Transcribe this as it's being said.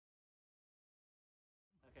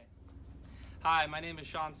Hi, my name is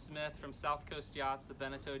Sean Smith from South Coast Yachts, the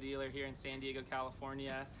Beneteau dealer here in San Diego,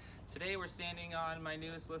 California. Today we're standing on my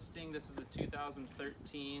newest listing. This is a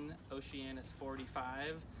 2013 Oceanis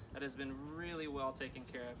 45 that has been really well taken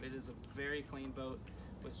care of. It is a very clean boat.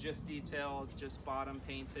 Was just detailed, just bottom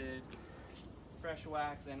painted, fresh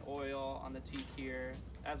wax and oil on the teak here.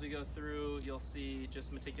 As we go through, you'll see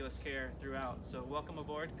just meticulous care throughout. So welcome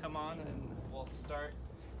aboard, come on, and we'll start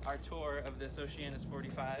our tour of this Oceanis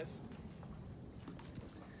 45.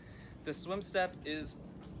 The swim step is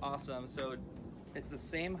awesome. So it's the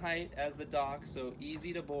same height as the dock, so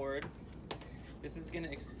easy to board. This is going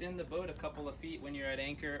to extend the boat a couple of feet when you're at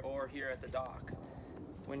anchor or here at the dock.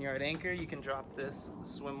 When you're at anchor, you can drop this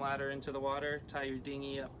swim ladder into the water, tie your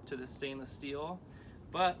dinghy up to the stainless steel.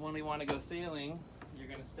 But when we want to go sailing, you're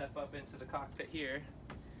going to step up into the cockpit here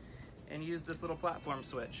and use this little platform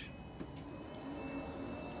switch.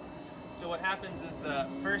 So what happens is the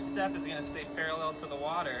first step is going to stay parallel to the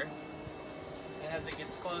water. And as it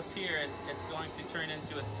gets close here, it's going to turn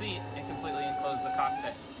into a seat and completely enclose the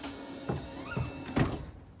cockpit.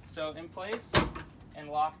 So in place and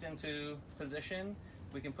locked into position,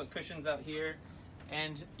 we can put cushions out here,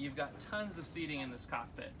 and you've got tons of seating in this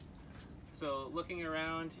cockpit. So looking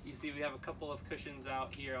around, you see we have a couple of cushions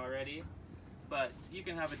out here already, but you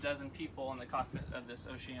can have a dozen people in the cockpit of this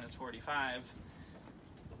Oceanis 45.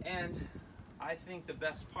 And I think the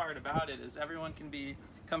best part about it is everyone can be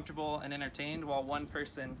comfortable and entertained while one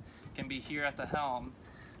person can be here at the helm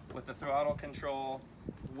with the throttle control,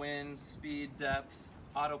 wind, speed, depth,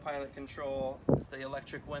 autopilot control, the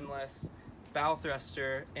electric windlass, bow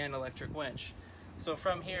thruster, and electric winch. So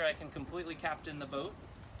from here I can completely captain the boat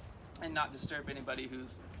and not disturb anybody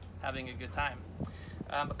who's having a good time.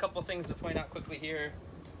 A couple things to point out quickly here.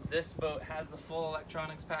 This boat has the full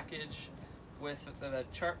electronics package with the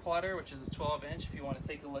chart plotter, which is a 12-inch. If you want to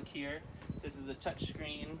take a look here, this is a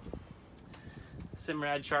touchscreen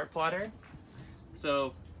Simrad chart plotter.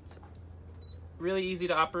 So really easy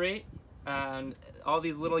to operate. All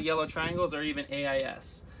these little yellow triangles are even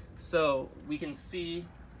AIS. So we can see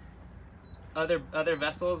other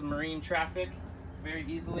vessels, marine traffic, very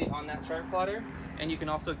easily on that chart plotter, and you can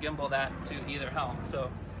also gimbal that to either helm.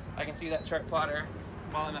 So I can see that chart plotter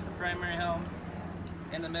while I'm at the primary helm,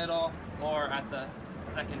 in the middle, or at the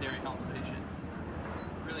secondary helm station.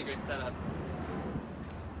 Really great setup.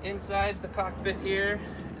 Inside the cockpit here,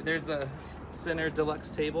 there's a center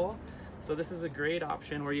deluxe table. So this is a great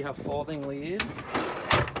option where you have folding leaves.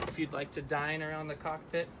 If you'd like to dine around the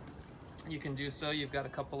cockpit, you can do so. You've got a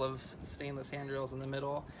couple of stainless handrails in the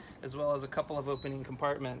middle, as well as a couple of opening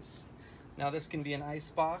compartments. Now this can be an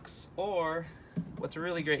ice box, or what's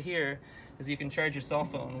really great here is you can charge your cell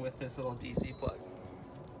phone with this little DC plug.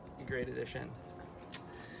 A great addition.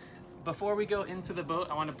 Before we go into the boat,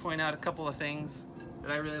 I want to point out a couple of things that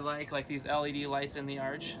I really like these LED lights in the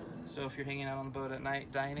arch. So if you're hanging out on the boat at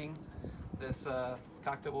night dining, this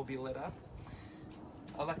cockpit will be lit up.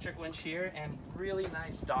 Electric winch here, and really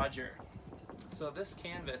nice dodger. So this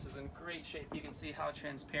canvas is in great shape. You can see how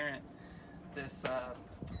transparent this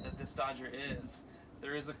dodger is.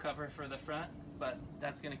 There is a cover for the front, but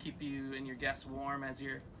that's going to keep you and your guests warm as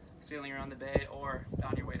you're sailing around the bay or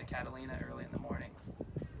on your way to Catalina early in the morning.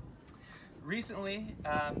 Recently,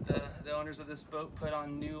 the owners of this boat put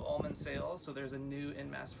on new Ullman sails, so there's a new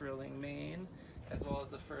in-mast furling main, as well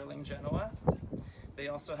as a furling Genoa. They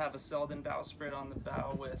also have a Selden bowsprit on the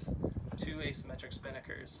bow with 2 asymmetric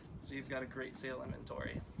spinnakers, so you've got a great sail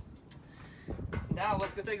inventory. Now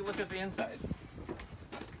let's go take a look at the inside.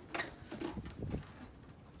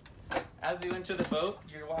 As you enter the boat,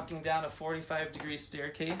 you're walking down a 45-degree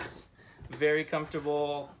staircase. Very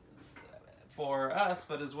comfortable for us,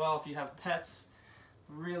 but as well if you have pets,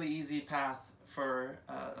 really easy path for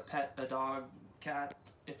a pet, a dog, cat,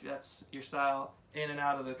 if that's your style, in and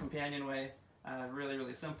out of the companionway.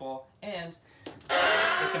 Really simple. And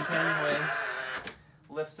the companionway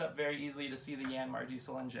lifts up very easily to see the Yanmar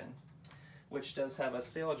diesel engine, which does have a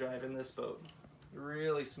sail drive in this boat.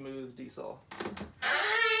 Really smooth diesel.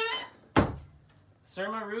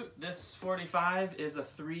 Surma route, this 45 is a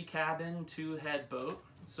 3-cabin, 2-head boat.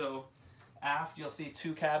 So aft you'll see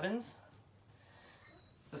 2 cabins.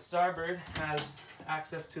 The starboard has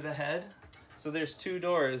access to the head. So there's 2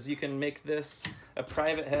 doors. You can make this a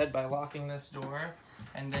private head by locking this door,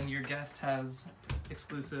 and then your guest has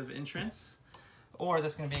exclusive entrance. Or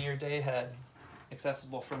this can be your day head,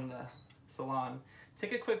 accessible from the salon.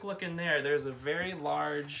 Take a quick look in there. There's a very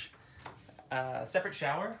large separate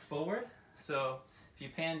shower forward. So if you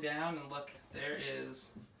pan down and look, there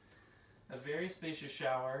is a very spacious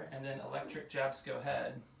shower and then electric Jabsco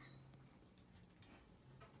head.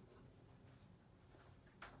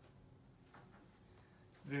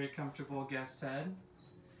 Very comfortable guest head.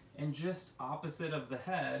 And just opposite of the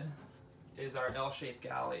head is our L-shaped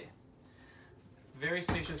galley. Very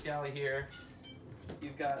spacious galley here.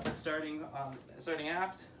 You've got starting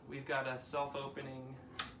aft, we've got a self-opening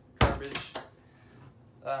garbage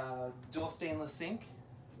dual stainless sink.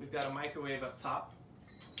 We've got a microwave up top,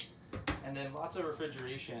 and then lots of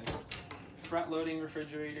refrigeration. Front-loading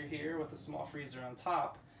refrigerator here with a small freezer on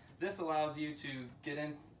top. This allows you to get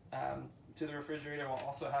in to the refrigerator while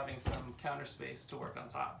also having some counter space to work on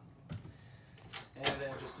top. And then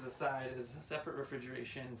just to the side is a separate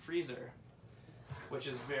refrigeration freezer, which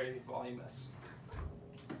is very voluminous.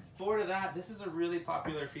 Forward to that, this is a really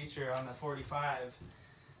popular feature on the 45.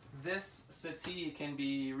 This settee can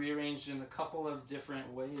be rearranged in a couple of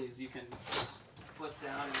different ways. You can flip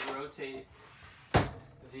down and rotate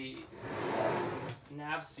the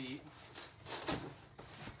nav seat,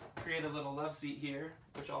 create a little love seat here,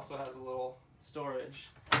 which also has a little storage,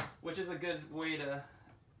 which is a good way to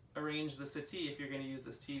arrange the settee if you're going to use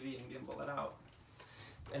this TV and gimbal it out.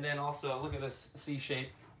 And then also, look at this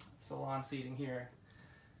C-shaped salon seating here.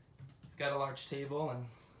 Got a large table and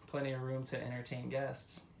plenty of room to entertain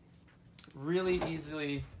guests. Really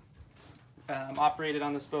easily operated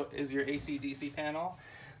on this boat is your AC/DC panel.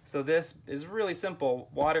 So this is really simple.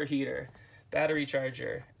 Water heater, battery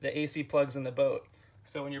charger, the AC plugs in the boat.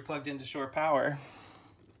 So when you're plugged into shore power,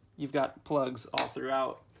 you've got plugs all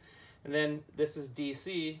throughout. And then this is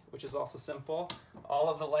DC, which is also simple. All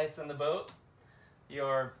of the lights in the boat,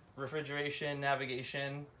 your refrigeration,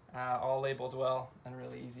 navigation, all labeled well and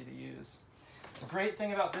really easy to use. The great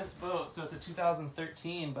thing about this boat, so it's a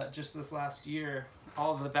 2013, but just this last year,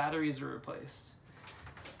 all of the batteries were replaced.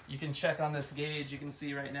 You can check on this gauge. You can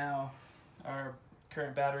see right now our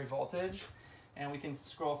current battery voltage, and we can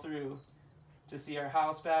scroll through to see our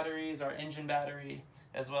house batteries, our engine battery,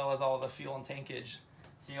 as well as all the fuel and tankage.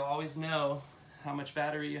 So you'll always know how much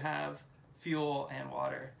battery you have, fuel, and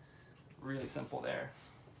water. Really simple there.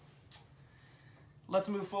 Let's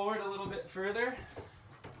move forward a little bit further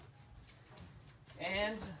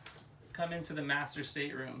and come into the master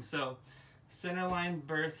stateroom. So centerline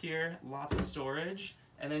berth here, lots of storage,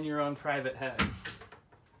 and then your own private head.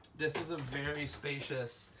 This is a very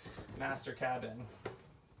spacious master cabin.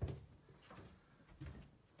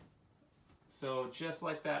 So just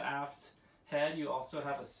like that aft head, you also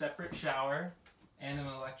have a separate shower and an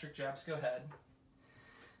electric Jabsco head,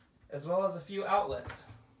 as well as a few outlets.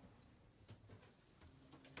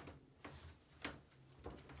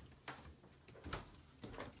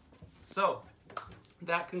 So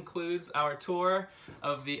that concludes our tour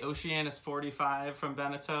of the Oceanis 45 from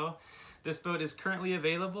Beneteau. This boat is currently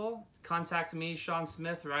available. Contact me, Sean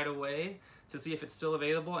Smith, right away to see if it's still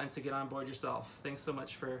available and to get on board yourself. Thanks so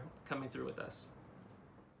much for coming through with us.